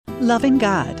Loving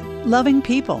God, loving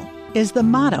people is the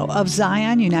motto of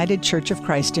Zion United Church of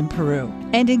Christ in Peru.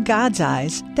 And in God's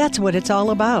eyes, that's what it's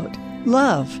all about.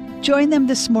 Love. Join them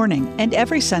this morning and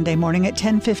every Sunday morning at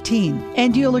 10:15,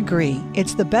 and you'll agree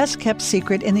it's the best-kept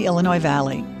secret in the Illinois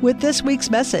Valley. With this week's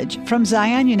message from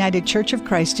Zion United Church of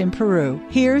Christ in Peru,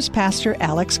 here's Pastor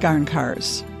Alex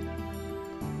Garncars.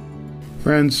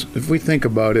 Friends, if we think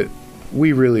about it,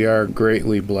 we really are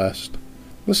greatly blessed.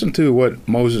 Listen to what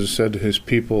Moses said to his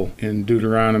people in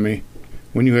Deuteronomy.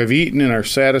 When you have eaten and are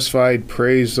satisfied,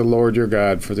 praise the Lord your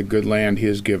God for the good land he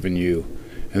has given you.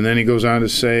 And then he goes on to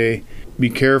say, be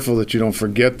careful that you don't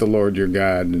forget the Lord your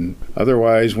God. And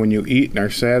otherwise, when you eat and are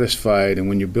satisfied, and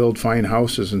when you build fine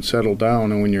houses and settle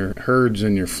down, and when your herds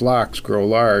and your flocks grow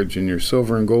large, and your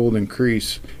silver and gold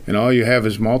increase, and all you have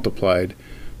is multiplied,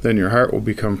 then your heart will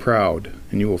become proud,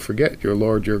 and you will forget your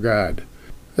Lord your God.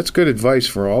 That's good advice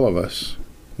for all of us.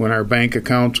 When our bank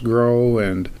accounts grow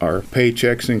and our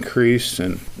paychecks increase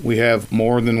and we have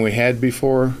more than we had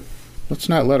before, let's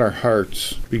not let our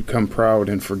hearts become proud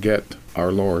and forget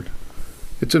our Lord.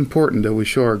 It's important that we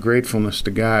show our gratefulness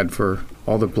to God for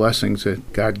all the blessings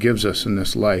that God gives us in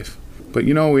this life. But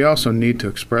we also need to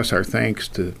express our thanks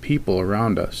to people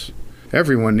around us.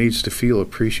 Everyone needs to feel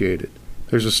appreciated.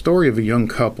 There's a story of a young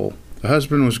couple. The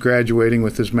husband was graduating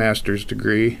with his master's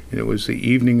degree, and it was the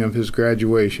evening of his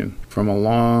graduation from a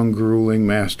long, grueling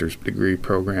master's degree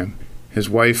program. His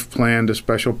wife planned a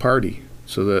special party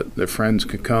so that their friends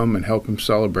could come and help him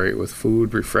celebrate with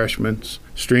food, refreshments,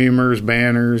 streamers,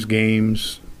 banners,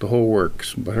 games, the whole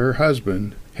works. But her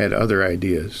husband had other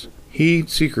ideas. He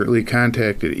secretly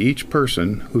contacted each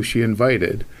person who she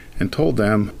invited and told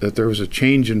them that there was a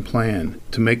change in plan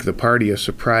to make the party a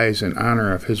surprise in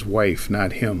honor of his wife,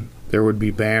 not him. There would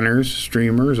be banners,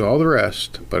 streamers, all the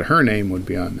rest, but her name would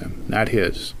be on them, not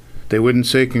his. They wouldn't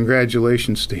say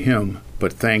congratulations to him,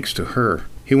 but thanks to her.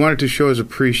 He wanted to show his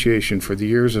appreciation for the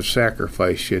years of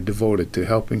sacrifice she had devoted to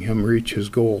helping him reach his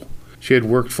goal. She had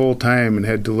worked full-time and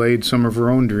had delayed some of her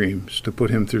own dreams to put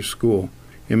him through school.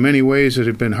 In many ways, it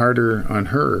had been harder on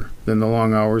her than the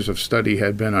long hours of study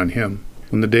had been on him.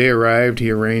 When the day arrived,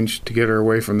 he arranged to get her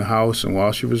away from the house, and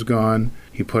while she was gone,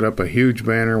 he put up a huge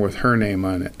banner with her name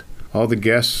on it. All the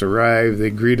guests arrived. They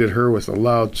greeted her with a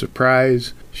loud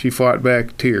surprise. She fought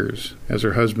back tears as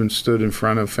her husband stood in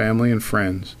front of family and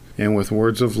friends, and with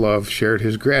words of love shared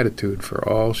his gratitude for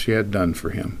all she had done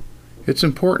for him. It's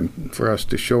important for us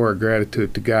to show our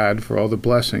gratitude to God for all the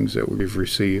blessings that we've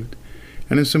received,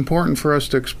 and it's important for us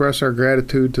to express our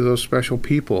gratitude to those special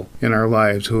people in our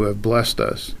lives who have blessed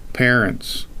us: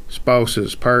 parents,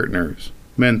 spouses, partners,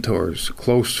 mentors,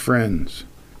 close friends,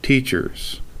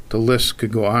 teachers. The list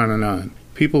could go on and on.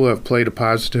 People who have played a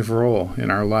positive role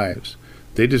in our lives.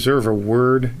 They deserve a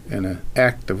word and an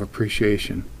act of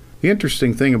appreciation. The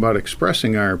interesting thing about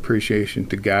expressing our appreciation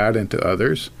to God and to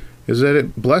others is that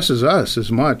it blesses us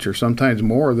as much or sometimes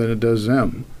more than it does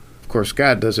them. Of course,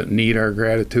 God doesn't need our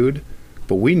gratitude,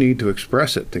 but we need to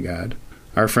express it to God.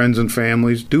 Our friends and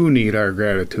families do need our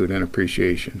gratitude and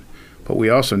appreciation, but we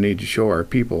also need to show our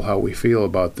people how we feel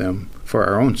about them for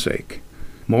our own sake.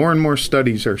 More and more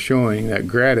studies are showing that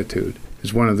gratitude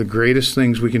is one of the greatest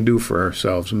things we can do for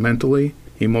ourselves mentally,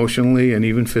 emotionally, and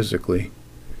even physically.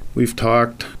 We've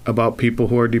talked about people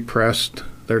who are depressed.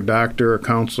 Their doctor or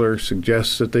counselor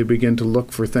suggests that they begin to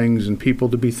look for things and people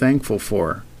to be thankful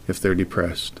for if they're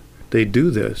depressed. They do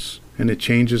this, and it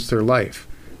changes their life.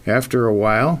 After a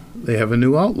while, they have a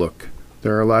new outlook.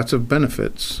 There are lots of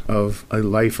benefits of a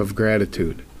life of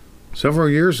gratitude. Several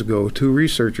years ago, 2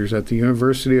 researchers at the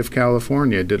University of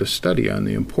California did a study on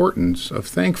the importance of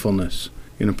thankfulness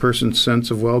in a person's sense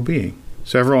of well-being.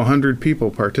 Several hundred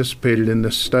people participated in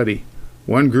this study.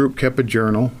 One group kept a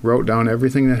journal, wrote down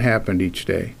everything that happened each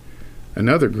day.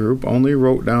 Another group only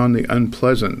wrote down the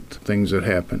unpleasant things that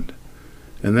happened.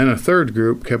 And then a third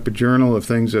group kept a journal of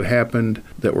things that happened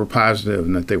that were positive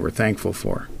and that they were thankful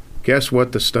for. Guess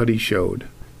what the study showed?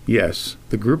 Yes,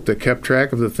 the group that kept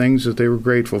track of the things that they were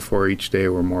grateful for each day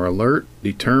were more alert,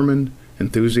 determined,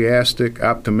 enthusiastic,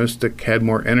 optimistic, had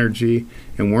more energy,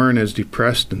 and weren't as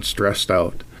depressed and stressed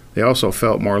out. They also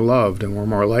felt more loved and were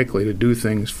more likely to do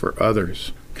things for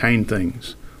others, kind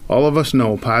things. All of us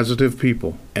know positive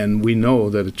people, and we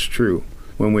know that it's true.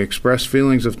 When we express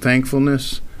feelings of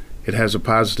thankfulness, it has a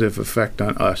positive effect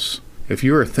on us. If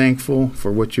you are thankful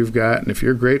for what you've got, and if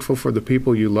you're grateful for the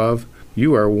people you love,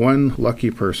 you are one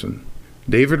lucky person.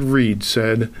 David Reed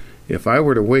said, "If I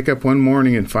were to wake up one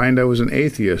morning and find I was an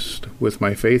atheist, with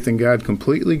my faith in God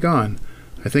completely gone,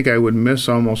 I think I would miss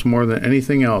almost more than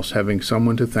anything else having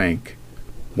someone to thank."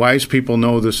 Wise people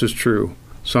know this is true.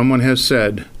 Someone has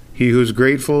said, He who is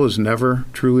grateful is never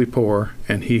truly poor,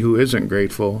 and he who isn't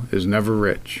grateful is never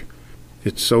rich.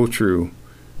 It's so true.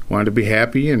 Want to be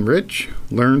happy and rich?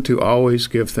 Learn to always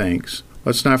give thanks.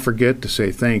 Let's not forget to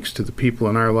say thanks to the people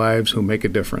in our lives who make a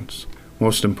difference.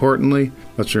 Most importantly,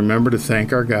 let's remember to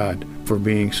thank our God for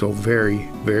being so very,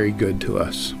 very good to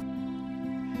us.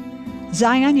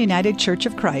 Zion United Church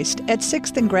of Christ at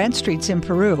 6th and Grant Streets in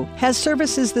Peru has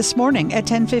services this morning at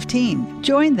 10:15.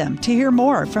 Join them to hear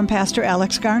more from Pastor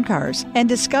Alex Garncars and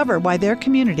discover why their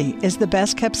community is the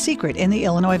best kept secret in the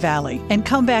Illinois Valley. And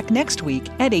come back next week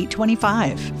at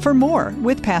 8:25 for more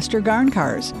with Pastor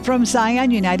Garncars from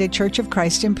Zion United Church of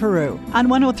Christ in Peru on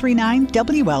 103.9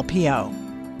 WLPO.